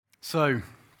So,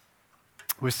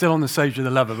 we're still on the stage of the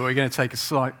lover, but we're going to take a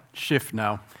slight shift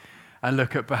now and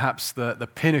look at perhaps the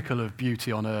pinnacle of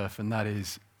beauty on earth, and that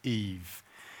is Eve.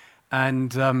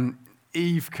 And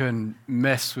Eve can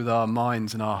mess with our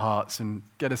minds and our hearts and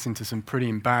get us into some pretty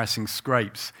embarrassing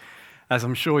scrapes, as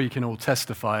I'm sure you can all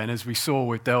testify. And as we saw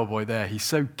with Del Boy there, he's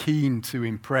so keen to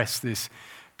impress this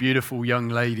beautiful young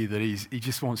lady that he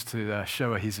just wants to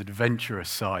show her his adventurous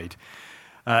side.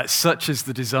 Such as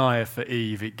the desire for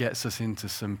Eve, it gets us into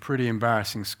some pretty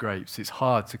embarrassing scrapes. It's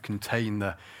hard to contain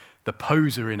the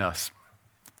poser in us.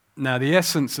 Now, the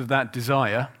essence of that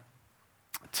desire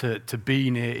to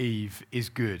be near Eve is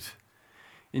good.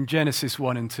 In Genesis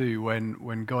 1 and 2,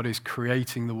 when God is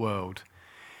creating the world,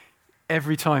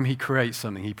 every time he creates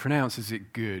something, he pronounces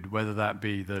it good, whether that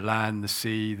be the land, the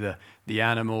sea, the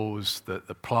animals,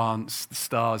 the plants, the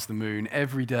stars, the moon.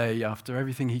 Every day, after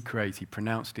everything he creates, he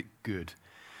pronounced it good.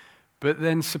 But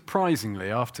then, surprisingly,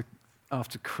 after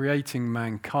creating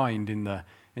mankind in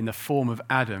the form of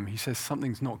Adam, he says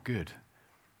something's not good.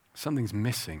 Something's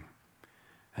missing.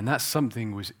 And that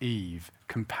something was Eve,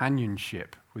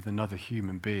 companionship with another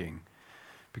human being.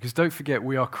 Because don't forget,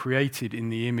 we are created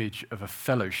in the image of a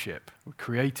fellowship. We're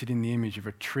created in the image of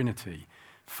a Trinity,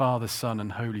 Father, Son,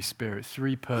 and Holy Spirit,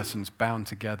 three persons bound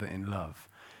together in love.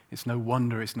 It's no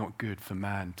wonder it's not good for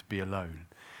man to be alone.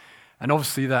 And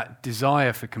obviously that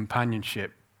desire for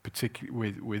companionship,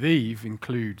 particularly with Eve,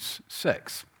 includes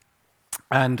sex.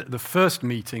 And the first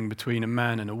meeting between a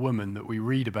man and a woman that we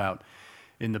read about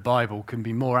in the Bible can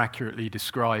be more accurately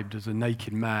described as a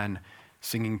naked man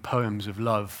singing poems of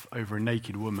love over a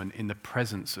naked woman in the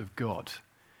presence of God.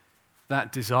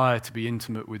 That desire to be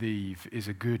intimate with Eve is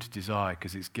a good desire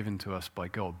because it's given to us by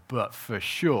God. But for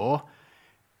sure,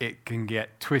 it can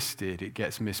get twisted, it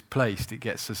gets misplaced, it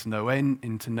gets us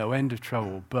into no end of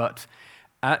trouble, but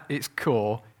at its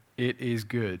core, it is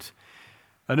good.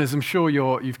 And as I'm sure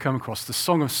you've come across, the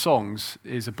Song of Songs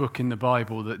is a book in the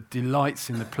Bible that delights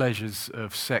in the pleasures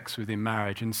of sex within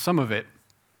marriage, and some of it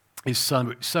is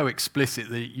so explicit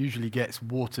that it usually gets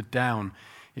watered down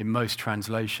in most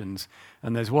translations.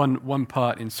 And there's one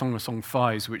part in Song of Song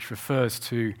 5 which refers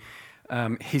to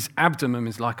his abdomen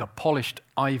is like a polished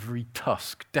ivory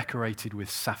tusk decorated with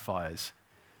sapphires.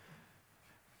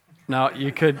 Now,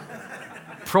 you could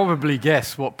probably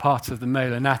guess what part of the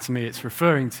male anatomy it's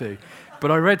referring to, but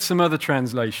I read some other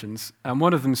translations, and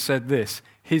one of them said this: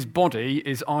 his body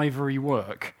is ivory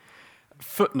work.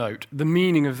 Footnote, the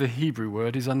meaning of the Hebrew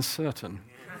word is uncertain.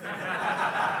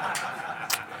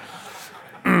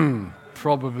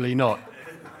 Probably not.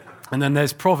 And then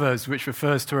there's Proverbs, which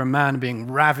refers to a man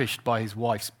being ravished by his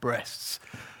wife's breasts.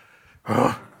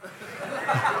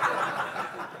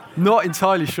 Not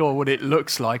entirely sure what it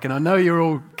looks like, and I know you're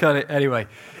all kind of... Anyway,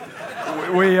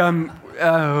 we're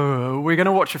going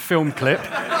to watch a film clip.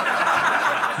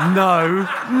 No,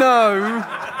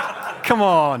 come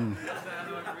on.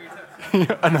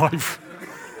 A knife.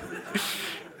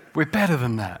 We're better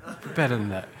than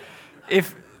that.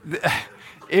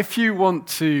 If you want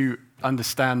to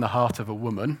understand the heart of a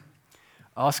woman,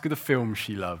 ask her the film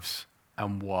she loves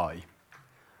and why.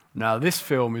 Now, this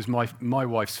film is my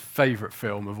wife's favorite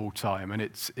film of all time, and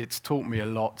it's taught me a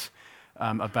lot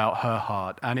about her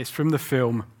heart, and it's from the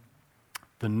film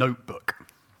The Notebook.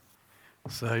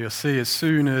 So you'll see, as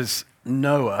soon as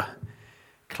Noah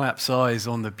claps eyes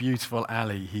on the beautiful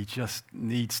Allie, he just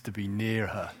needs to be near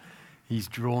her. He's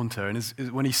drawn to her, and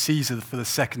when he sees her for the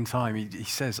second time, he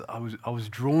says, I was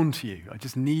drawn to you. I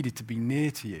just needed to be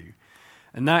near to you.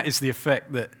 And that is the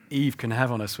effect that Eve can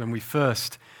have on us. When we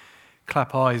first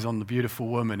clap eyes on the beautiful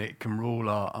woman, it can rule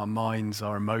our minds,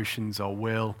 our emotions, our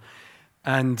will.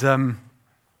 And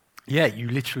you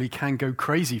literally can go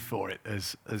crazy for it,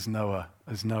 as Noah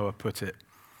put it.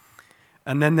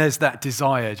 And then there's that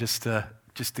desire just to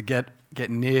get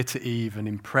near to Eve and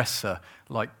impress her,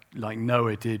 like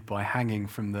Noah did by hanging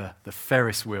from the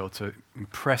Ferris wheel to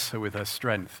impress her with her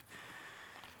strength.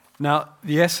 Now,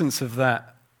 the essence of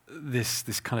that,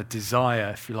 this kind of desire,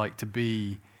 if you like, to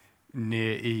be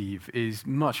near Eve is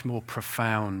much more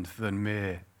profound than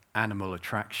mere animal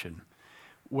attraction.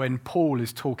 When Paul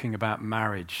is talking about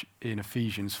marriage in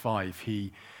Ephesians 5,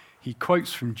 he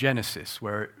quotes from Genesis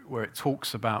where it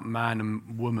talks about man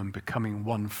and woman becoming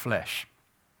one flesh.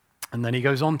 And then he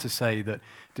goes on to say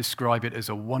describe it as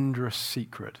a wondrous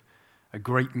secret, a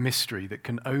great mystery that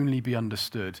can only be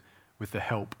understood with the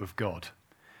help of God.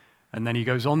 And then he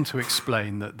goes on to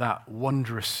explain that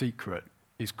wondrous secret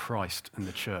is Christ and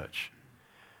the church.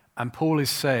 And Paul is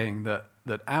saying that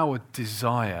our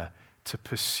desire to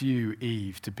pursue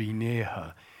Eve, to be near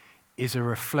her, is a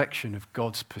reflection of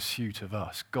God's pursuit of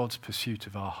us, God's pursuit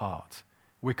of our heart.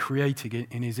 We're created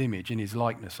in his image, in his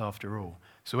likeness after all.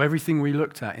 So everything we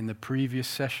looked at in the previous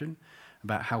session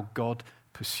about how God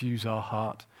pursues our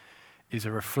heart is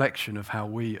a reflection of how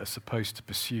we are supposed to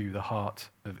pursue the heart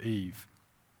of Eve.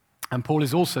 And Paul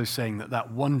is also saying that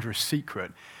that wondrous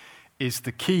secret is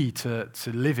the key to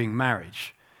living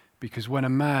marriage, because when a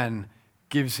man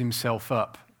gives himself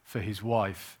up for his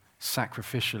wife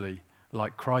sacrificially,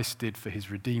 like Christ did for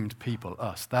his redeemed people,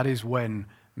 us, that is when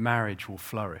marriage will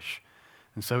flourish.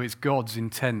 And so it's God's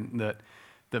intent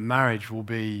that marriage will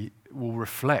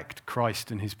reflect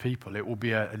Christ and his people. It will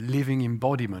be a living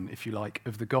embodiment, if you like,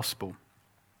 of the gospel.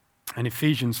 And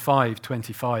Ephesians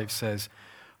 5:25 says,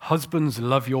 "Husbands,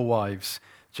 love your wives,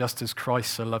 just as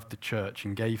Christ so loved the church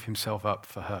and gave himself up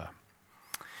for her."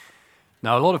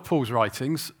 Now, a lot of Paul's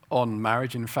writings on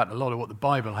marriage, in fact, a lot of what the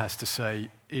Bible has to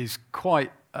say, is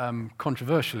quite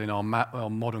controversial in our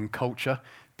modern culture,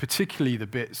 particularly the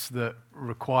bits that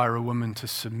require a woman to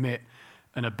submit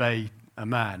and obey a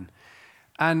man.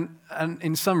 And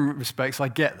in some respects, I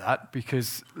get that,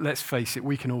 because let's face it,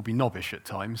 we can all be knobbish at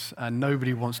times, and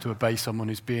nobody wants to obey someone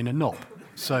who's being a knob.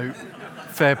 So,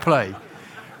 fair play.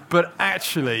 But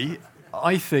actually,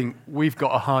 I think we've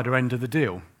got a harder end of the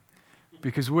deal,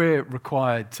 because we're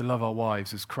required to love our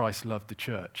wives as Christ loved the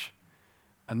church.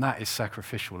 And that is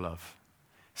sacrificial love.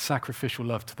 Sacrificial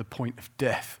love to the point of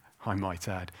death, I might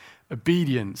add.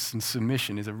 Obedience and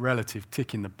submission is a relative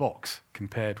tick in the box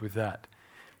compared with that.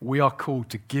 We are called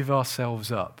to give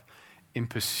ourselves up in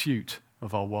pursuit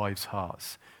of our wives'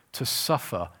 hearts, to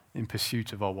suffer in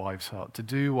pursuit of our wives' heart, to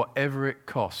do whatever it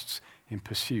costs in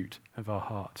pursuit of our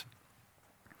heart.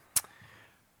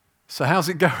 So how's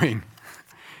it going?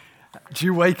 Do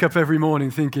you wake up every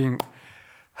morning thinking,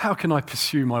 how can I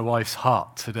pursue my wife's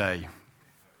heart today?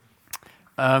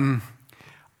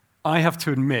 I have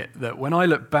to admit that when I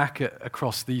look back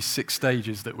across these 6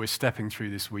 stages that we're stepping through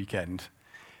this weekend,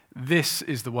 this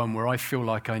is the one where I feel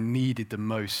like I needed the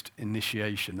most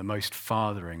initiation, the most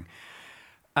fathering.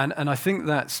 And I think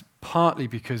that's partly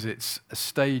because it's a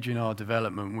stage in our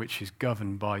development which is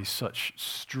governed by such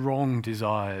strong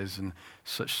desires and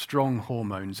such strong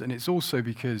hormones. And it's also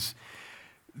because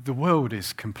the world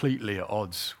is completely at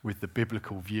odds with the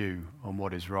biblical view on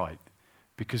what is right.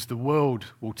 Because the world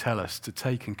will tell us to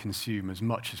take and consume as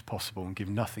much as possible and give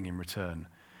nothing in return.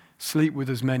 Sleep with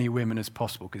as many women as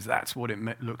possible, because that's what it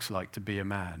looks like to be a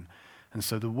man. And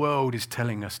so the world is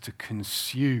telling us to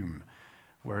consume,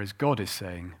 whereas God is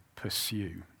saying,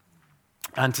 pursue.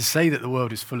 And to say that the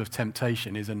world is full of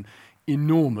temptation is an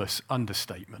enormous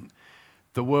understatement.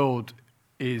 The world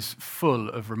is full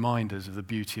of reminders of the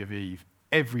beauty of Eve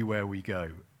everywhere we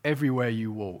go, everywhere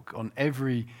you walk, on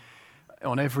every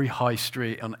high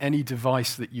street, on any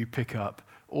device that you pick up,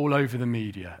 all over the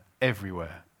media,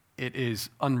 everywhere. It is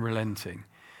unrelenting.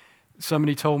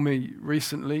 Somebody told me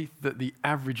recently that the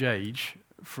average age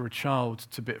for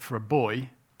a boy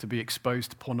to be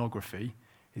exposed to pornography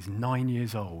is 9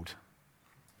 years old.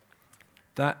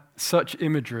 That such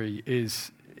imagery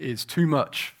is too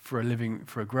much for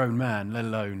a grown man, let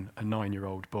alone a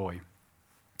 9-year-old boy.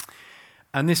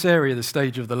 And this area, the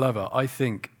stage of the lover, I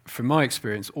think, from my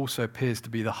experience, also appears to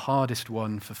be the hardest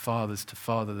one for fathers to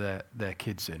father their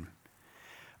kids in.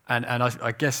 And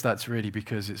I guess that's really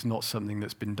because it's not something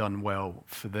that's been done well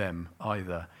for them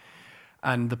either.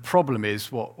 And the problem is,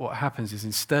 what happens is,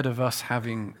 instead of us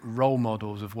having role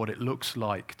models of what it looks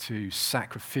like to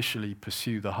sacrificially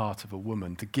pursue the heart of a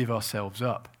woman, to give ourselves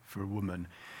up for a woman,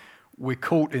 we're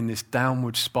caught in this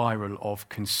downward spiral of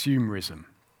consumerism.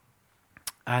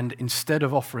 And instead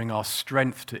of offering our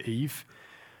strength to Eve,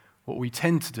 what we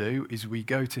tend to do is we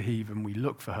go to Eve and we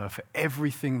look for her for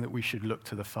everything that we should look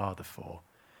to the Father for.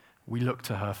 We look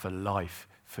to her for life,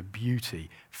 for beauty,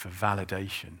 for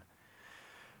validation.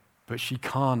 But she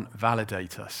can't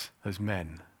validate us as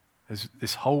men. As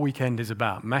this whole weekend is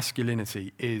about,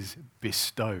 masculinity is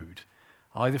bestowed,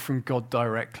 either from God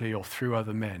directly or through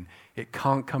other men. It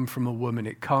can't come from a woman,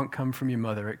 it can't come from your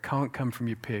mother, it can't come from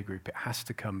your peer group, it has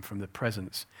to come from the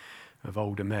presence of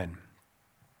older men.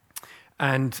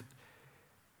 And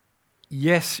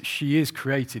yes, she is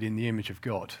created in the image of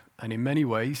God, and in many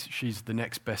ways, she's the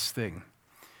next best thing.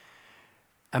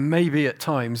 And maybe at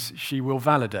times she will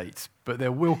validate, but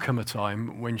there will come a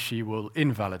time when she will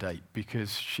invalidate,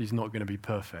 because she's not going to be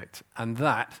perfect. And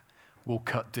that will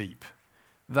cut deep.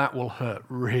 That will hurt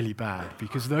really bad,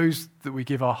 because those that we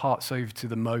give our hearts over to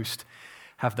the most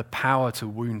have the power to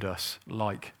wound us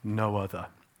like no other.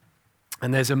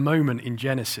 And there's a moment in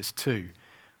Genesis 2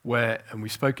 where, and we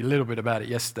spoke a little bit about it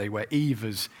yesterday, where Eve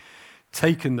has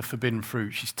taken the forbidden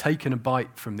fruit, she's taken a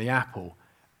bite from the apple,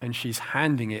 and she's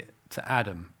handing it to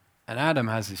Adam. And Adam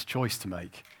has this choice to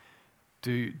make.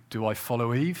 Do I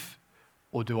follow Eve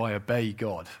or do I obey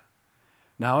God?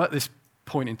 Now, at this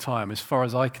point in time, as far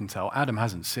as I can tell, Adam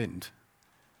hasn't sinned.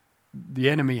 The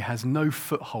enemy has no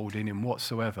foothold in him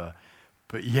whatsoever.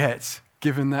 But yet,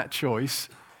 given that choice,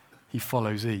 he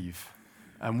follows Eve.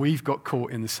 And we've got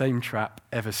caught in the same trap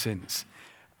ever since.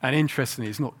 And interestingly,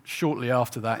 it's not shortly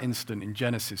after that incident in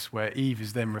Genesis where Eve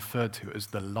is then referred to as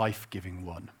the life-giving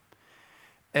one.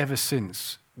 Ever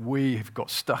since, we have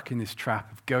got stuck in this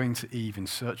trap of going to Eve in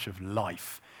search of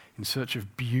life, in search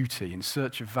of beauty, in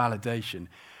search of validation,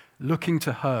 looking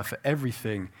to her for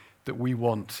everything that we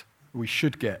want, we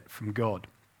should get from God.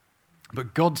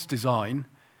 But God's design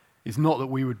is not that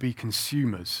we would be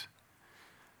consumers,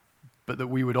 but that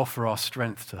we would offer our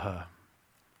strength to her.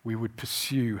 We would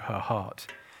pursue her heart.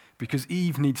 Because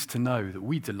Eve needs to know that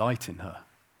we delight in her.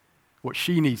 What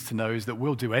she needs to know is that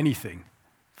we'll do anything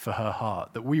for her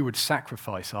heart, that we would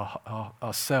sacrifice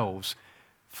ourselves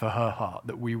for her heart,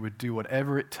 that we would do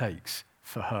whatever it takes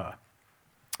for her.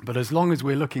 But as long as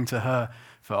we're looking to her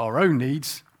for our own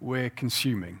needs, we're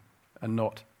consuming and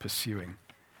not pursuing.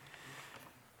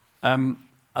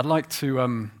 I'd like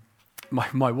to,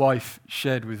 my wife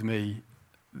shared with me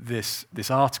this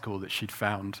article that she'd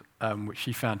found, which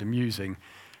she found amusing.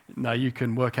 Now, you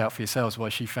can work out for yourselves why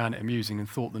she found it amusing and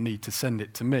thought the need to send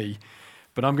it to me,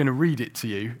 but I'm going to read it to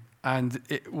you. And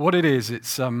what it is,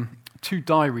 it's 2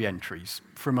 diary entries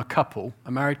from a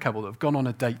married couple that have gone on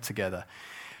a date together.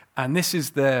 And this is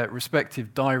their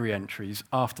respective diary entries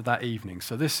after that evening.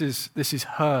 So this is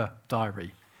her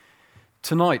diary.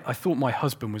 Tonight, I thought my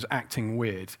husband was acting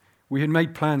weird. We had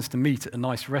made plans to meet at a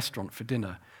nice restaurant for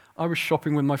dinner. I was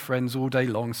shopping with my friends all day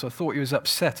long, so I thought he was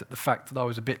upset at the fact that I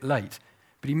was a bit late.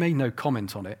 But he made no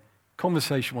comment on it.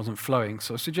 Conversation wasn't flowing,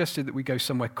 so I suggested that we go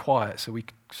somewhere quiet so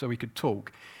we could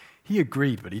talk. He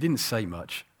agreed, but he didn't say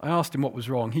much. I asked him what was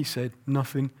wrong. He said,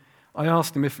 nothing. I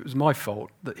asked him if it was my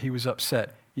fault that he was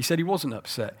upset. He said he wasn't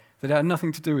upset, that it had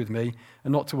nothing to do with me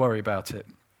and not to worry about it.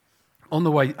 On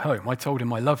the way home, I told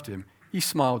him I loved him. He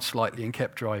smiled slightly and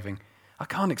kept driving. I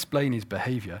can't explain his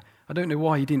behavior. I don't know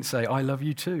why he didn't say, I love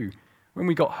you too. When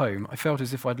we got home, I felt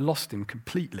as if I'd lost him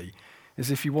completely, as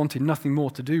if he wanted nothing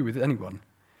more to do with anyone,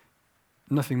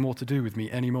 nothing more to do with me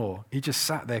anymore. He just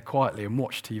sat there quietly and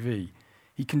watched TV.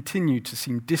 He continued to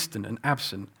seem distant and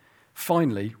absent.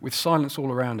 Finally, with silence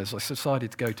all around us, I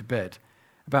decided to go to bed.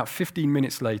 About 15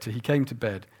 minutes later, he came to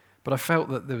bed, but I felt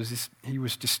that he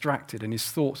was distracted and his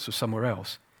thoughts were somewhere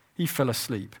else. He fell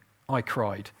asleep. I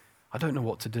cried. I don't know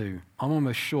what to do. I'm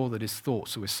almost sure that his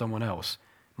thoughts are with someone else.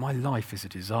 My life is a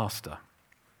disaster.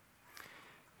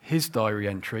 His diary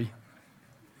entry: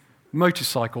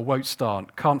 motorcycle won't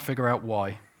start, can't figure out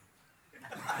why.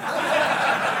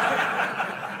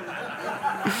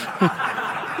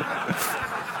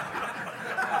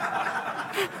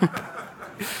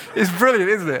 It's brilliant,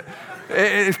 isn't it?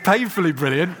 It's painfully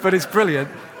brilliant, but it's brilliant.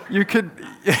 You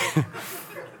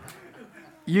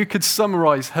could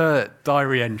summarize her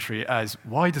diary entry as,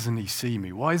 why doesn't he see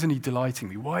me? Why isn't he delighting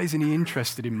me? Why isn't he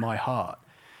interested in my heart?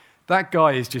 That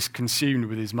guy is just consumed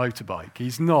with his motorbike.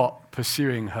 He's not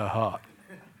pursuing her heart.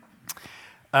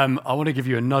 I want to give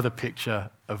you another picture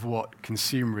of what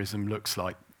consumerism looks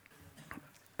like.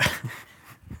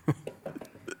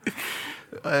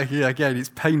 Again, it's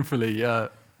painfully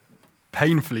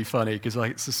funny because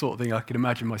it's the sort of thing I can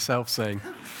imagine myself saying.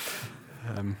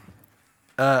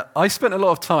 I spent a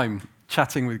lot of time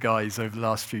chatting with guys over the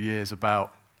last few years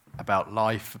about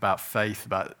life, about faith,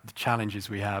 about the challenges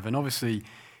we have, and obviously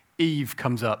Eve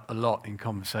comes up a lot in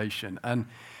conversation. And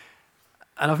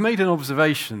I've made an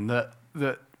observation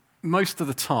that most of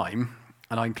the time,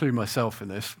 and I include myself in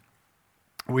this,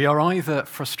 we are either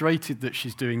frustrated that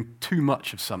she's doing too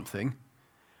much of something,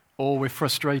 or we're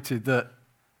frustrated that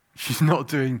she's not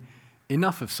doing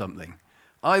enough of something.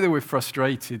 Either we're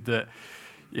frustrated that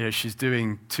she's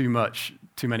doing too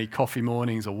many coffee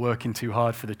mornings or working too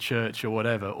hard for the church or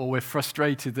whatever, or we're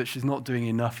frustrated that she's not doing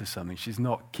enough of something. She's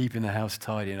not keeping the house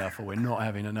tidy enough, or we're not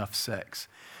having enough sex.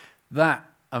 That,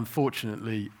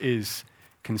 unfortunately, is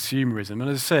consumerism. And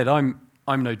as I said, I'm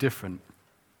no different.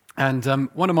 And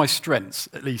one of my strengths,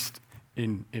 at least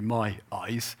in my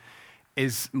eyes,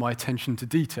 is my attention to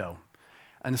detail.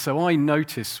 And so I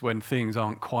notice when things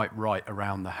aren't quite right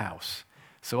around the house.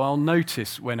 So I'll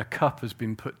notice when a cup has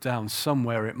been put down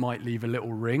somewhere it might leave a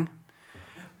little ring.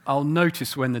 I'll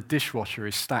notice when the dishwasher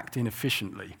is stacked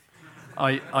inefficiently.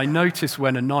 I notice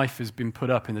when a knife has been put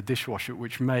up in the dishwasher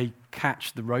which may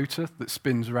catch the rotor that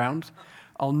spins round.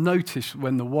 I'll notice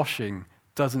when the washing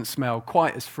doesn't smell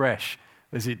quite as fresh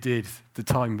as it did the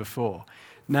time before.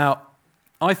 Now,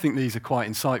 I think these are quite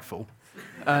insightful,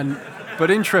 But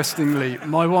interestingly,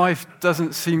 my wife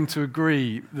doesn't seem to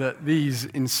agree that these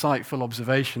insightful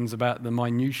observations about the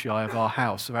minutiae of our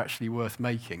house are actually worth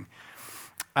making.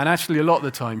 And actually, a lot of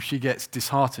the time, she gets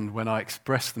disheartened when I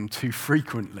express them too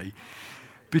frequently,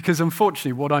 because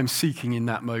unfortunately, what I'm seeking in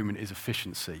that moment is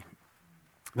efficiency.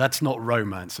 That's not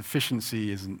romance.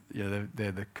 Efficiency isn't,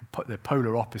 they're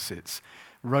polar opposites.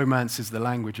 Romance is the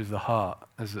language of the heart,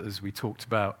 as we talked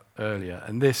about earlier.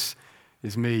 And this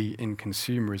is me in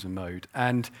consumerism mode.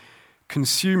 And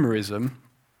consumerism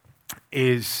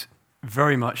is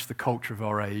very much the culture of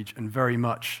our age, and very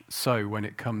much so when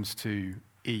it comes to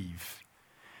Eve.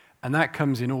 And that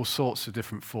comes in all sorts of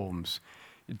different forms.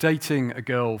 Dating a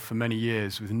girl for many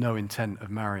years with no intent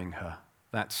of marrying her,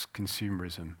 that's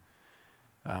consumerism.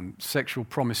 Sexual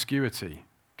promiscuity,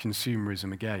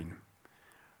 consumerism again.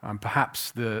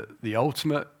 Perhaps the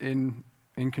ultimate in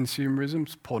consumerism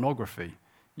is pornography.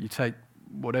 You take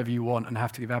whatever you want and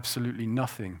have to give absolutely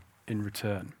nothing in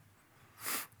return.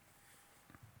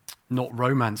 Not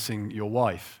romancing your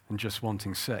wife and just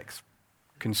wanting sex.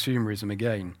 Consumerism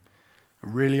again. A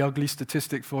really ugly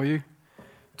statistic for you.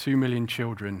 2 million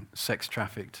children sex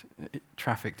trafficked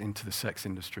into the sex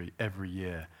industry every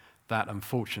year. That,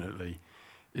 unfortunately,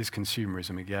 is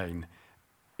consumerism again.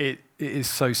 It is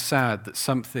so sad that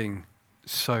something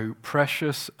so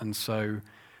precious and so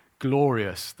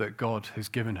glorious that God has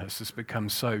given us has become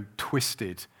so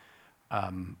twisted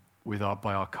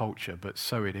by our culture, but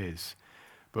so it is.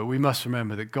 But we must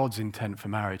remember that God's intent for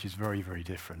marriage is very, very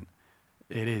different.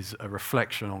 It is a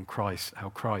reflection on Christ, how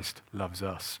Christ loves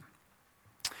us.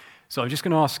 So I'm just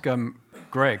going to ask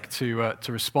Greg to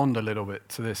respond a little bit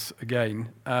to this again.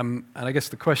 And I guess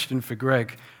the question for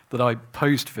Greg that I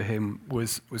posed for him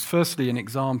was firstly an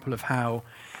example of how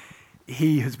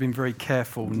he has been very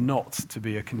careful not to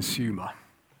be a consumer.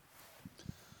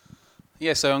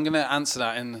 Yeah, so I'm going to answer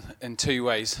that in two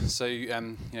ways. So,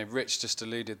 Rich just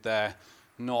alluded there,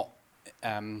 not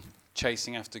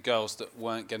chasing after girls that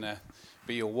weren't going to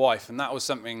be your wife. And that was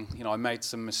something, I made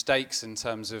some mistakes in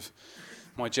terms of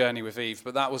my journey with Eve,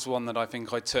 but that was one that I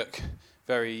think I took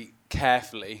very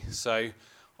carefully. So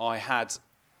I had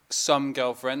some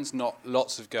girlfriends, not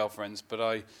lots of girlfriends, but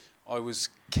I was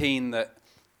keen that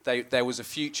there was a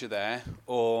future there,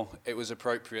 or it was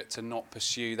appropriate to not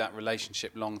pursue that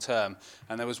relationship long term.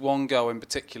 And there was one girl in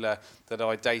particular that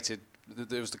I dated.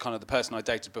 That was the person I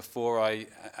dated before I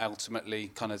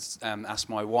ultimately asked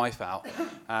my wife out.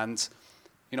 And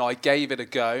I gave it a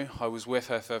go. I was with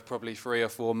her for probably 3 or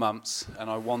 4 months, and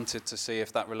I wanted to see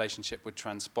if that relationship would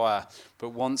transpire. But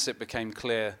once it became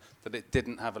clear that it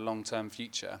didn't have a long-term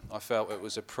future, I felt it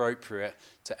was appropriate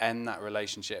to end that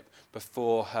relationship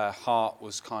before her heart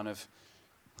was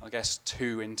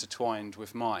too intertwined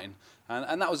with mine.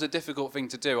 And that was a difficult thing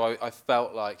to do. I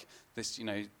felt like this,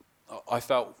 I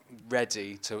felt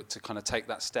ready to take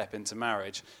that step into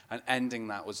marriage, and ending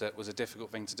that was a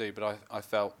difficult thing to do, but I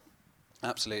felt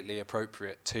absolutely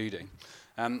appropriate to do.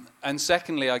 And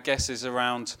secondly, I guess, is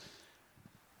around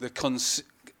the kind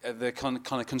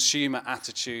of consumer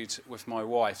attitude with my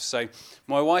wife. So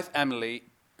my wife, Emily,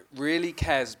 really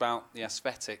cares about the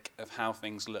aesthetic of how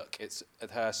things look.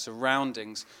 Her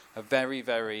surroundings are very,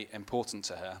 very important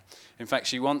to her. In fact,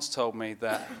 she once told me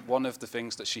that one of the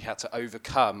things that she had to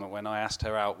overcome when I asked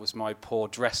her out was my poor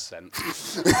dress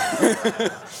sense.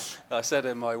 I said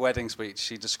in my wedding speech,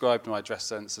 she described my dress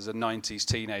sense as a 90s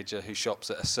teenager who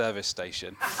shops at a service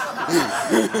station.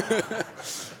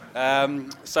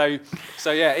 So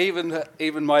yeah,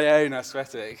 even my own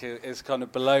aesthetic is kind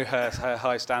of below her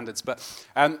high standards. But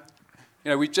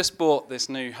we've just bought this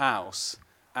new house,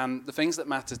 and the things that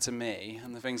matter to me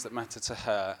and the things that matter to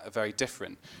her are very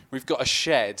different. We've got a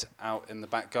shed out in the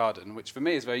back garden, which for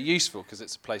me is very useful because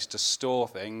it's a place to store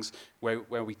things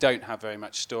where we don't have very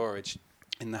much storage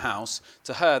in the house.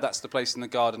 To her, that's the place in the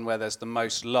garden where there's the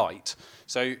most light.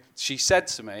 So she said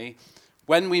to me,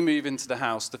 when we move into the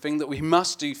house, the thing that we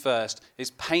must do first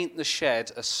is paint the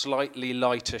shed a slightly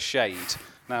lighter shade.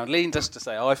 Now, needless to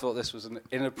say, I thought this was an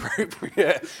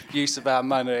inappropriate use of our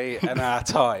money and our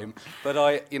time. But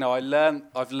I've learned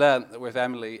that with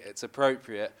Emily, it's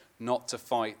appropriate not to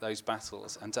fight those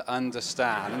battles and to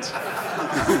understand.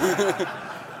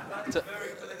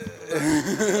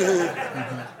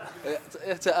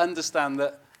 to understand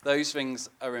that those things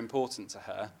are important to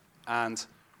her, and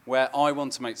where I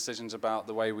want to make decisions about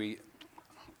the way we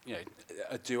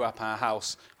do up our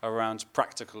house around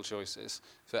practical choices.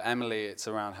 For Emily, it's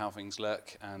around how things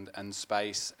look and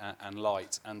space and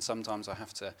light. And sometimes I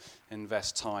have to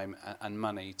invest time and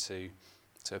money to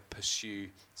pursue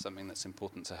something that's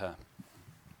important to her.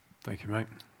 Thank you, mate.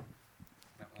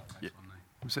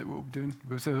 Was it what we're doing?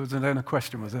 Was there a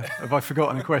question, was there? Have I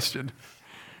forgotten a question?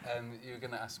 You were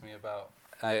going to ask me about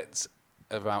it's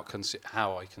about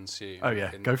how I consume. Oh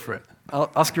yeah, go for it.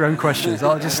 I'll ask your own questions.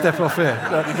 I'll just step off here.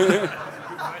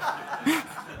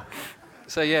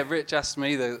 So yeah, Rich asked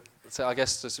me so I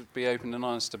guess to be open and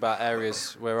honest about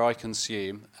areas where I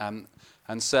consume, and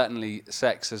certainly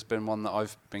sex has been one that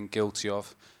I've been guilty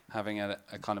of, having a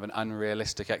kind of an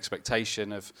unrealistic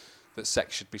expectation of that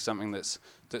sex should be something that's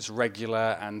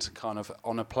regular and kind of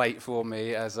on a plate for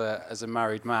me as a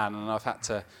married man, and I've had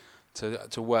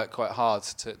to work quite hard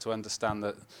to understand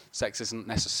that sex isn't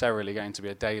necessarily going to be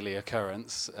a daily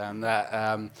occurrence, and that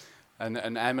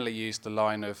and Emily used the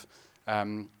line of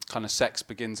kind of sex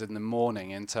begins in the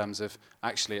morning, in terms of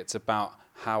actually it's about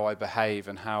how I behave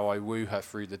and how I woo her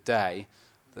through the day,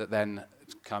 that then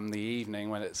come the evening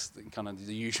when it's kind of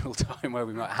the usual time where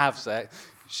we might have sex,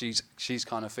 she's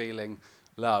kind of feeling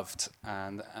loved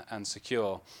and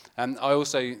secure. And I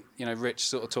also, Rich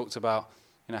sort of talked about,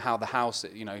 how the house,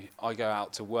 I go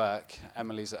out to work,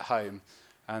 Emily's at home,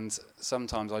 and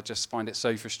sometimes I just find it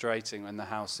so frustrating when the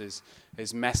house is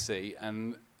messy,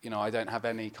 and I don't have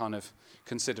any kind of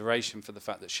consideration for the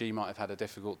fact that she might have had a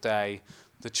difficult day.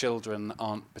 The children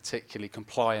aren't particularly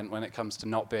compliant when it comes to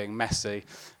not being messy,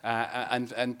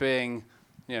 and being,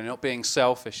 not being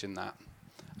selfish in that.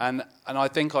 And I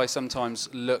think I sometimes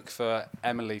look for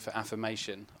Emily for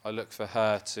affirmation. I look for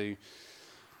her to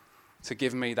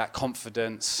give me that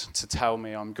confidence, to tell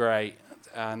me I'm great.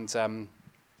 And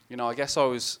I guess I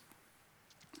was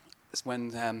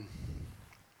when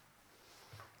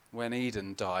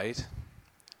Eden died,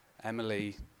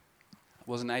 Emily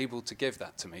wasn't able to give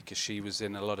that to me because she was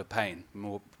in a lot of pain,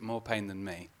 more pain than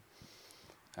me.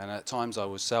 And at times I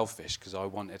was selfish because I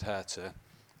wanted her to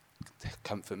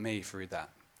comfort me through that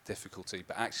difficulty,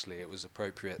 but actually it was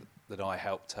appropriate that I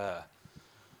helped her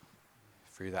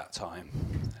through that time.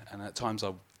 And at times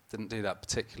I didn't do that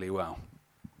particularly well.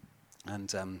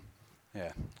 And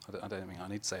I don't think I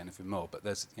need to say anything more, but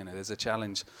there's a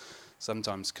challenge.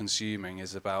 Sometimes consuming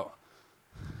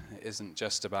isn't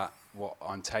just about what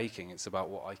I'm taking, it's about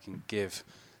what I can give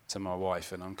to my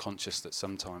wife, and I'm conscious that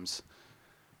sometimes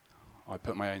I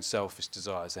put my own selfish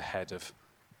desires ahead of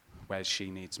where she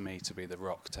needs me to be the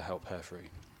rock to help her through.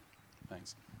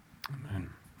 Thanks. Amen.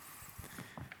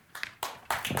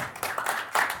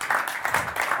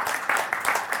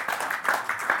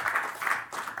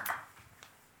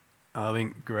 I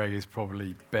think Greg is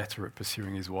probably better at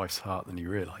pursuing his wife's heart than he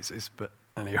realises, but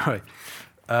anyway.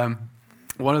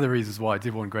 One of the reasons why I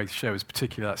did want Greg to share was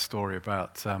particularly that story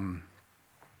about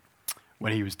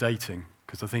when he was dating,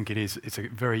 because I think it's a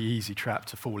very easy trap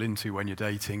to fall into when you're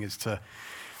dating, is to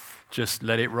just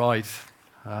let it ride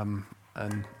and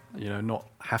not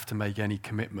have to make any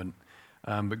commitment.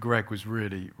 But Greg was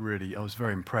really, I was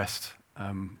very impressed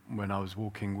when I was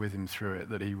walking with him through it,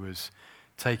 that he was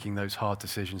taking those hard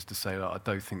decisions to say, I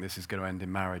don't think this is going to end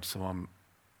in marriage, so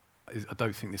I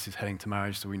don't think this is heading to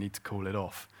marriage, so we need to call it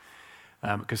off.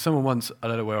 Because someone once, I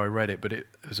don't know where I read it, but it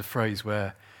was a phrase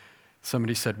where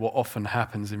somebody said what often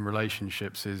happens in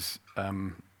relationships is,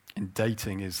 in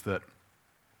dating, is that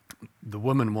the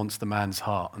woman wants the man's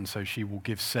heart, and so she will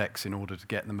give sex in order to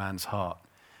get the man's heart.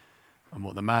 And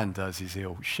what the man does is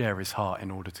he'll share his heart in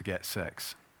order to get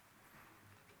sex.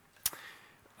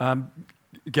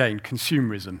 Again,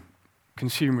 consumerism.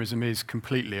 Consumerism is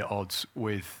completely at odds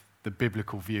with the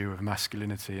biblical view of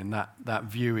masculinity, and that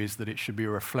view is that it should be a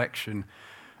reflection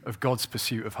of God's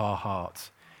pursuit of our hearts.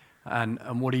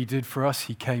 And what he did for us,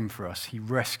 he came for us. He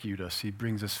rescued us. He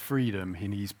brings us freedom.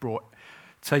 He's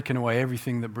taken away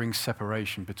everything that brings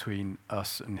separation between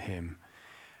us and him.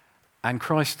 And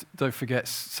Christ, don't forget,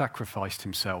 sacrificed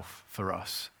himself for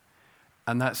us.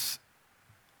 And that's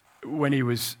when he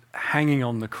was hanging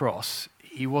on the cross,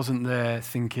 he wasn't there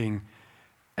thinking,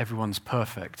 everyone's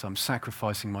perfect, I'm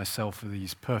sacrificing myself for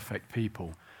these perfect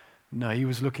people. No, he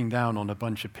was looking down on a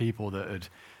bunch of people that had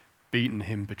beaten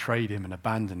him, betrayed him, and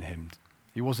abandoned him.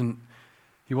 He wasn't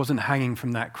hanging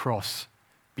from that cross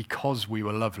because we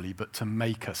were lovely, but to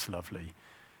make us lovely.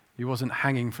 He wasn't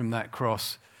hanging from that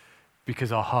cross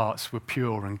because our hearts were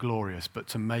pure and glorious, but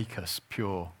to make us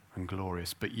pure and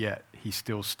glorious. But yet, he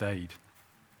still stayed.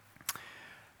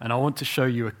 And I want to show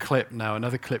you a clip now,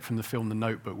 another clip from the film The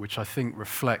Notebook, which I think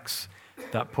reflects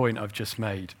that point I've just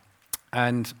made.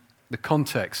 And the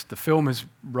context, the film has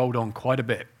rolled on quite a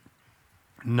bit.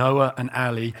 Noah and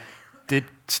Ali did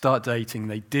start dating,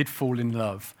 they did fall in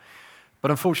love, but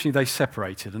unfortunately they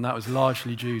separated, and that was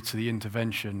largely due to the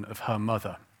intervention of her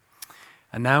mother.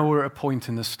 And now we're at a point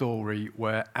in the story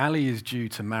where Ali is due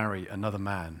to marry another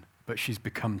man, but she's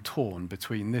become torn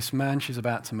between this man she's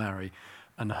about to marry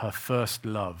and her first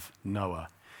love, Noah.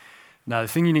 Now, the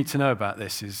thing you need to know about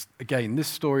this is, again, this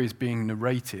story is being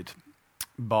narrated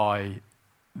by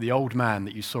the old man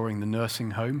that you saw in the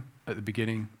nursing home at the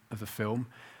beginning of the film,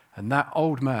 and that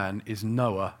old man is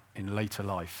Noah in later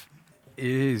life. It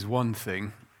is one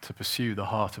thing to pursue the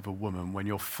heart of a woman when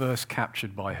you're first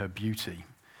captured by her beauty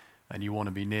and you want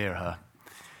to be near her.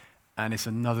 And it's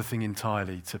another thing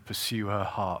entirely to pursue her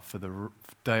heart for the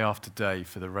day after day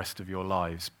for the rest of your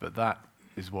lives. But that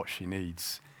is what she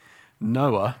needs.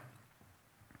 Noah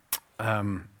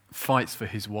fights for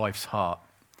his wife's heart,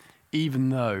 even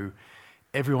though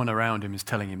everyone around him is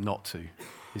telling him not to.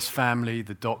 His family,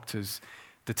 the doctors,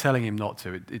 they're telling him not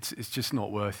to. It's just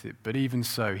not worth it. But even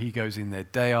so, he goes in there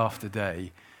day after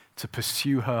day to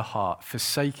pursue her heart,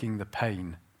 forsaking the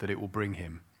pain that it will bring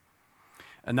him.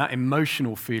 And that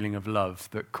emotional feeling of love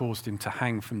that caused him to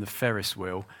hang from the Ferris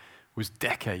wheel was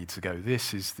decades ago.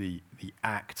 This is the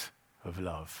act of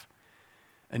love.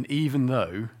 And even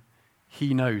though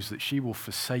he knows that she will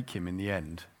forsake him in the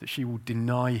end, that she will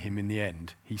deny him in the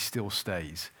end, he still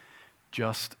stays,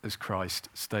 just as Christ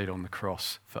stayed on the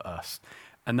cross for us.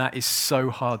 And that is so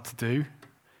hard to do,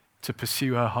 to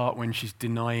pursue her heart when she's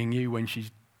denying you, when she's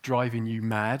driving you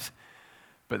mad.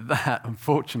 But that,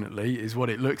 unfortunately, is what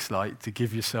it looks like to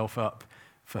give yourself up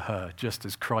for her, just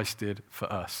as Christ did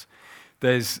for us. It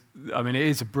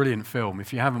is a brilliant film.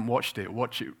 If you haven't watched it,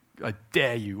 watch it. I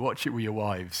dare you, watch it with your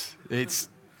wives. It's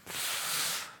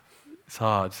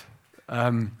hard.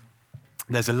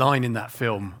 There's a line in that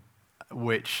film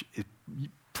which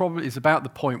probably is about the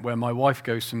point where my wife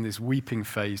goes from this weeping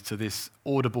phase to this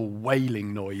audible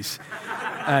wailing noise.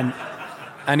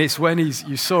 And it's when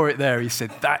you saw it there, he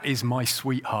said, "That is my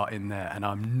sweetheart in there, and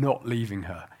I'm not leaving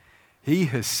her." He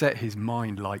has set his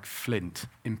mind like flint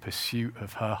in pursuit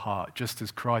of her heart, just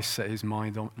as Christ set his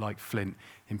mind like flint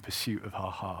in pursuit of her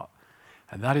heart.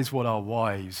 And that is what our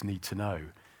wives need to know.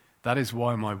 That is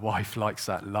why my wife likes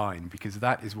that line, because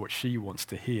that is what she wants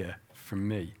to hear from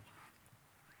me.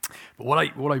 But what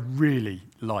I really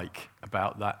like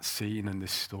about that scene and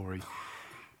this story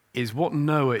is what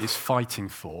Noah is fighting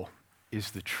for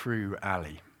is the true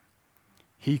ally.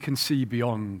 He can see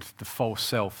beyond the false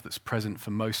self that's present for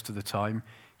most of the time.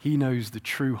 He knows the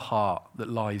true heart that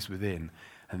lies within,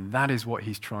 and that is what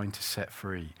he's trying to set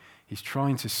free. He's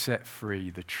trying to set free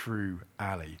the true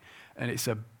ally. And it's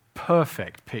a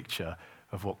perfect picture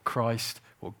of what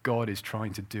what God is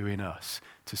trying to do in us,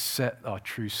 to set our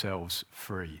true selves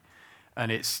free.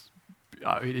 And it's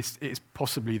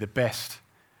possibly the best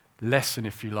lesson,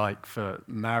 if you like, for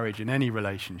marriage in any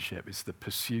relationship is the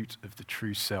pursuit of the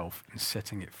true self and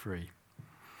setting it free.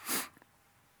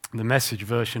 The Message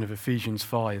version of Ephesians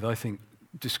 5, I think,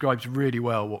 describes really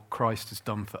well what Christ has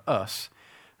done for us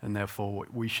and therefore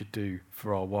what we should do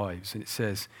for our wives. And it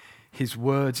says, "His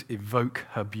words evoke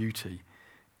her beauty.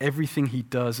 Everything he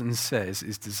does and says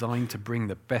is designed to bring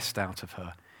the best out of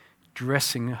her,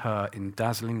 dressing her in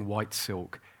dazzling white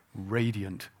silk,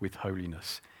 radiant with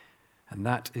holiness. And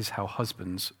that is how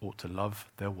husbands ought to love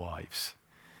their wives.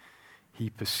 He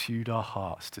pursued our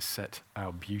hearts to set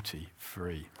our beauty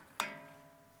free."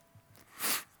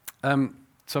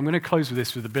 So I'm going to close with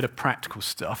this with a bit of practical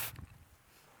stuff,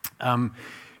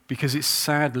 because it's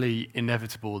sadly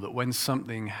inevitable that when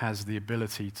something has the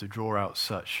ability to draw out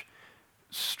such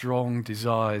strong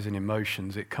desires and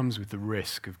emotions, it comes with the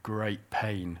risk of great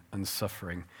pain and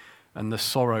suffering, and the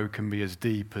sorrow can be as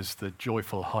deep as the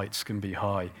joyful heights can be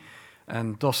high.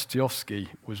 And Dostoevsky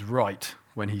was right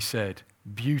when he said,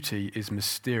 "Beauty is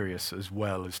mysterious as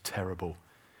well as terrible.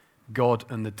 God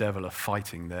and the devil are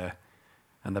fighting there,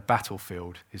 and the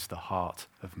battlefield is the heart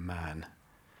of man."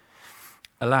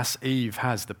 Alas, Eve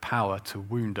has the power to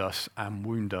wound us and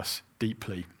wound us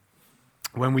deeply.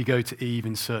 When we go to Eve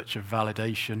in search of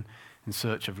validation, in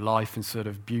search of life, in search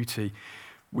of beauty,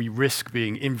 we risk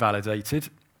being invalidated,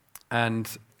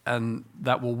 and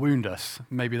that will wound us.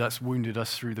 Maybe that's wounded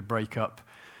us through the breakup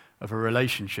of a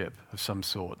relationship of some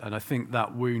sort. And I think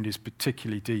that wound is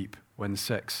particularly deep when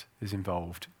sex is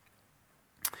involved.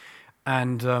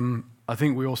 And I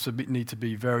think we also need to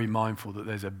be very mindful that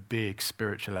there's a big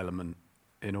spiritual element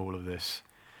in all of this.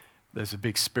 There's a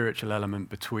big spiritual element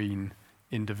between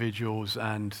individuals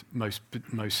and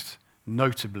most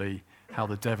notably how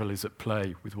the devil is at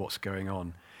play with what's going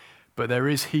on. But there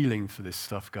is healing for this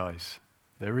stuff, guys.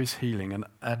 There is healing, and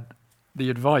the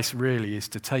advice really is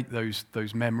to take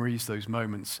those memories, those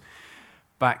moments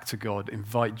back to God,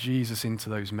 invite Jesus into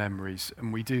those memories,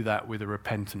 and we do that with a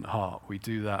repentant heart. We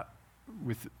do that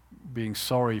with being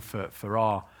sorry for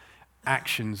our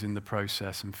actions in the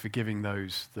process and forgiving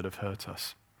those that have hurt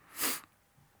us.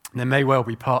 There may well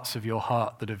be parts of your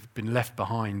heart that have been left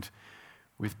behind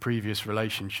with previous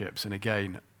relationships. And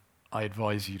again, I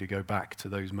advise you to go back to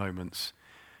those moments.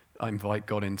 I invite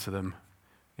God into them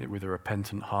with a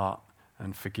repentant heart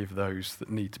and forgive those that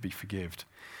need to be forgiven.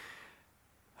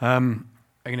 I'm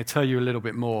going to tell you a little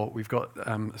bit more. We've got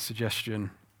a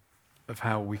suggestion of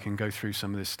how we can go through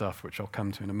some of this stuff, which I'll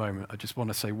come to in a moment. I just want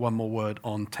to say one more word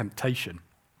on temptation,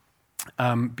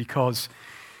 because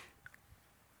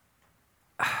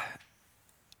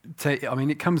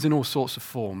it comes in all sorts of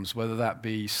forms, whether that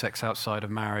be sex outside of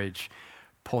marriage,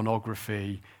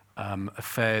 pornography,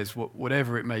 affairs,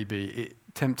 whatever it may be.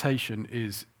 Temptation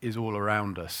is all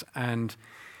around us, and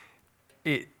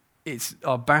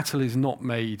our battle is not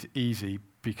made easy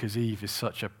because Eve is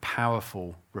such a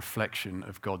powerful reflection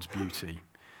of God's beauty,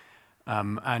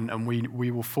 and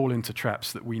we will fall into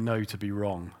traps that we know to be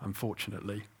wrong,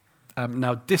 unfortunately.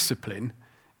 Now, discipline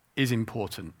is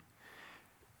important.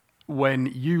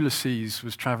 When Ulysses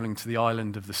was traveling to the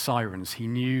island of the Sirens, he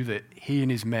knew that he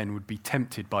and his men would be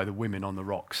tempted by the women on the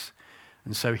rocks.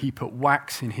 And so he put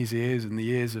wax in his ears and the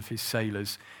ears of his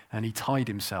sailors, and he tied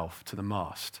himself to the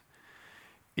mast.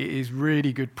 It is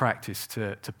really good practice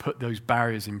to put those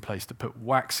barriers in place, to put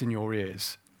wax in your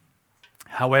ears.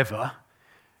 However,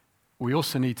 we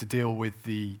also need to deal with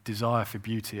the desire for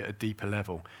beauty at a deeper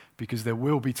level, because there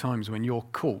will be times when you're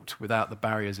caught without the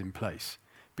barriers in place,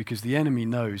 because the enemy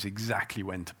knows exactly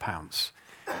when to pounce.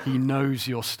 He knows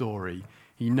your story.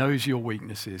 He knows your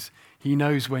weaknesses. He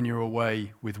knows when you're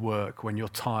away with work, when you're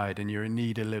tired and you're in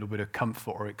need of a little bit of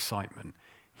comfort or excitement.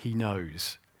 He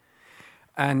knows.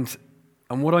 And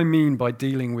what I mean by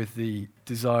dealing with the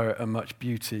desire at a much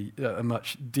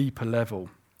deeper level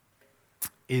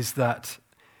is that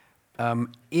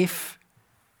if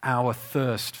our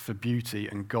thirst for beauty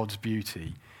and God's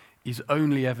beauty is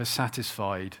only ever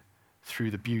satisfied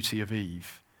through the beauty of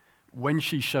Eve, when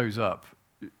she shows up,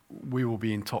 we will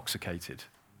be intoxicated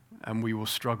and we will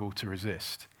struggle to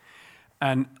resist.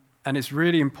 And it's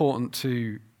really important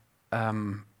to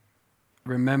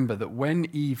remember that when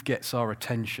Eve gets our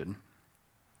attention,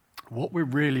 what we're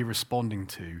really responding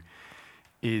to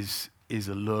is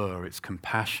allure, it's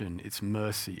compassion, it's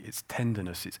mercy, it's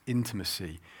tenderness, it's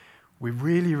intimacy. We're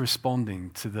really responding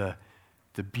to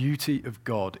the beauty of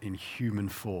God in human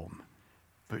form.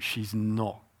 But she's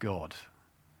not God.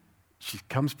 She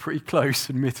comes pretty close,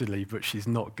 admittedly, but she's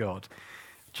not God.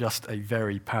 Just a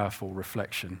very powerful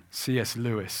reflection. C.S.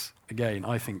 Lewis, again,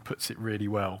 I think puts it really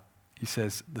well. He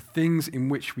says, "The things in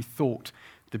which we thought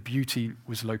the beauty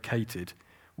was located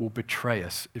will betray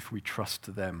us if we trust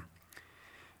to them.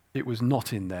 It was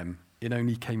not in them, it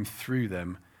only came through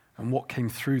them, and what came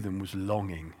through them was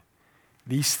longing.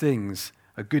 These things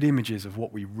are good images of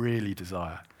what we really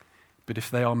desire. But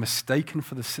if they are mistaken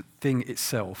for the thing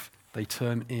itself, they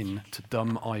turn into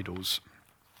dumb idols,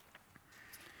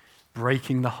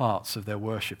 breaking the hearts of their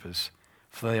worshippers,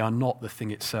 for they are not the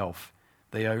thing itself.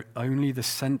 They are only the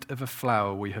scent of a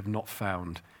flower we have not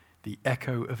found, the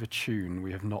echo of a tune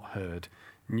we have not heard,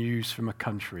 news from a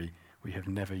country we have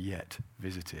never yet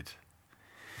visited."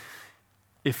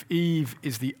 If Eve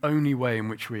is the only way in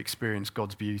which we experience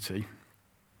God's beauty,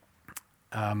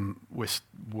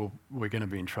 we're going to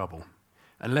be in trouble.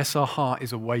 Unless our heart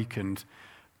is awakened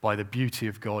by the beauty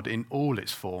of God in all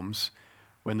its forms,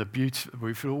 when the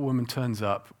beautiful woman turns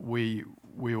up, we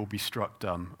will be struck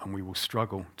dumb and we will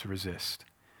struggle to resist.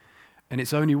 And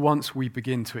it's only once we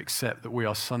begin to accept that we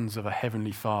are sons of a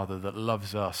heavenly Father that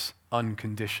loves us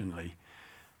unconditionally,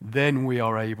 then we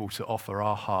are able to offer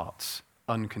our hearts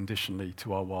unconditionally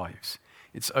to our wives.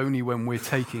 It's only when we're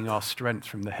taking our strength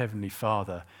from the heavenly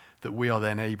Father that we are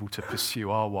then able to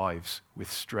pursue our wives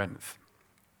with strength.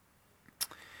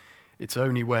 It's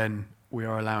only when we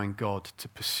are allowing God to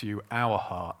pursue our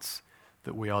hearts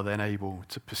that we are then able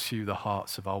to pursue the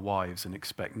hearts of our wives and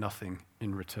expect nothing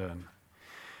in return.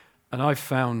 And I've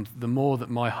found the more that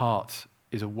my heart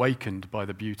is awakened by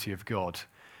the beauty of God,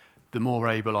 the more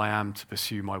able I am to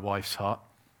pursue my wife's heart.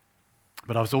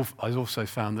 But I've also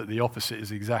found that the opposite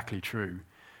is exactly true.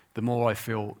 The more I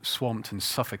feel swamped and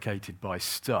suffocated by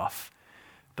stuff,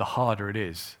 the harder it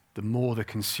is. The more the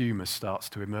consumer starts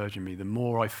to emerge in me, the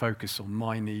more I focus on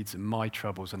my needs and my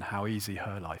troubles and how easy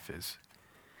her life is.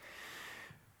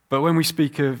 But when we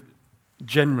speak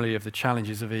generally of the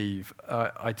challenges of Eve,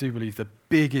 I do believe the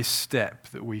biggest step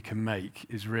that we can make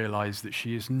is realize that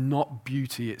she is not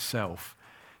beauty itself.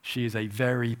 She is a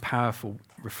very powerful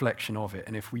reflection of it.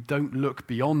 And if we don't look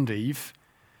beyond Eve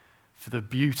for the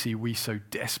beauty we so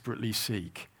desperately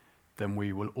seek, then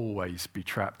we will always be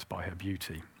trapped by her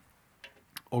beauty.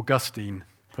 Augustine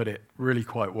put it really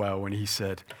quite well when he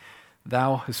said,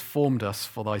 Thou hast formed us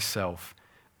for thyself,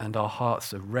 and our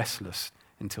hearts are restless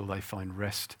until they find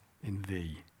rest in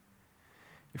thee.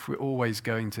 If we're always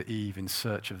going to Eve in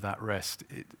search of that rest,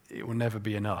 it will never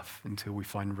be enough until we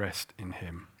find rest in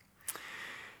him.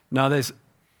 Now, there's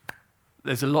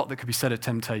a lot that could be said at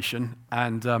temptation,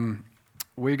 and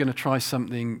we're going to try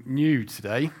something new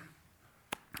today.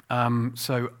 We are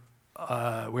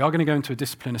going to go into a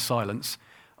discipline of silence.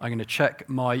 I'm going to check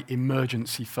my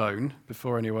emergency phone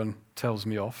before anyone tells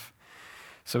me off.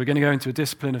 So we're going to go into a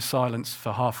discipline of silence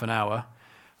for half an hour.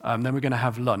 Then we're going to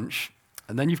have lunch.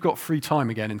 And then you've got free time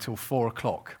again until 4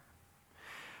 o'clock.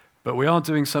 But we are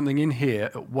doing something in here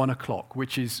at 1 o'clock,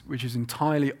 which is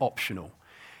entirely optional.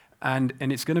 And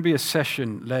it's going to be a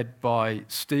session led by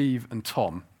Steve and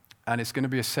Tom. And it's going to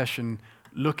be a session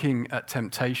looking at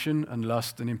temptation and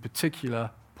lust, and in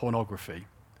particular, pornography.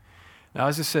 Now,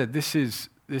 as I said, this is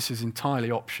entirely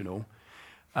optional.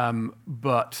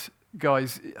 But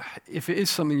guys, if it is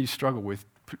something you struggle with,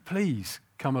 please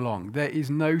come along. There is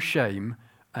no shame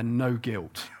and no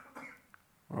guilt.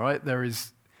 All right? There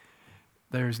is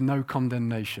no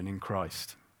condemnation in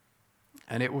Christ.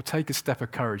 And it will take a step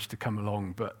of courage to come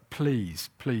along, but please,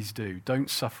 please do. Don't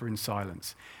suffer in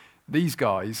silence. These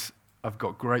guys have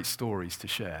got great stories to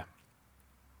share.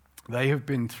 They have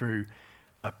been through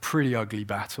a pretty ugly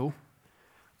battle,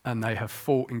 and they have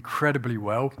fought incredibly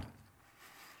well.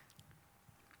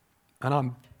 And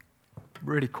I'm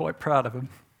really quite proud of them.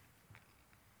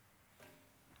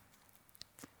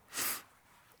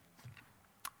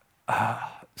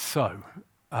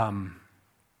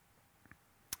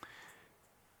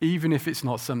 Even if it's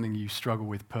not something you struggle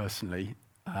with personally,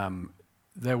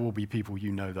 there will be people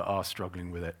you know that are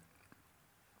struggling with it.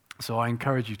 So I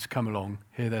encourage you to come along,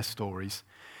 hear their stories.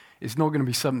 It's not going to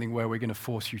be something where we're going to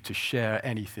force you to share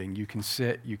anything. You can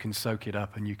sit, you can soak it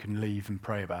up, and you can leave and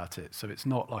pray about it. So it's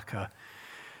not like a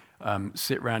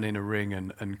sit round in a ring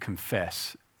and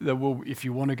confess. If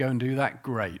you want to go and do that,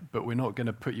 great, but we're not going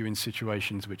to put you in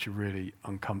situations which are really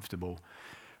uncomfortable.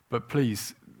 But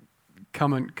please,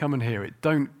 come and hear it.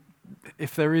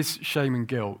 If there is shame and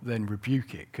guilt, then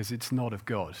rebuke it, because it's not of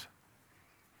God.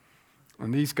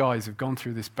 And these guys have gone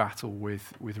through this battle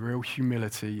with real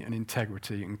humility and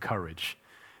integrity and courage.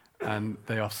 And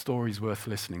they are stories worth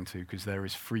listening to, because there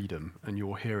is freedom, and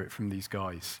you'll hear it from these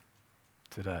guys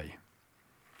today.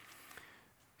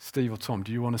 Steve or Tom,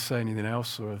 do you want to say anything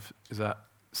else, or is that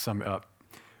sum it up?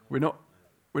 We're not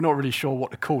really sure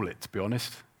what to call it, to be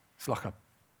honest. It's like a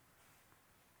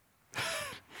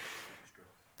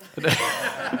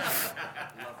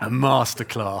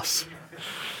masterclass,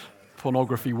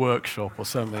 pornography workshop or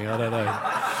something. I don't know.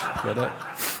 But,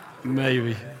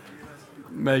 maybe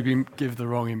give the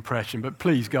wrong impression. But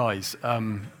please, guys,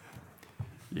 1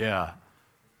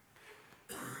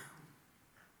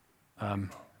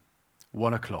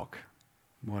 o'clock.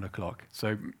 1 o'clock.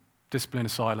 So discipline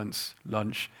of silence,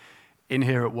 lunch. In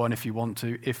here at 1 if you want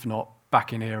to. If not,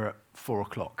 back in here at 4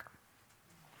 o'clock.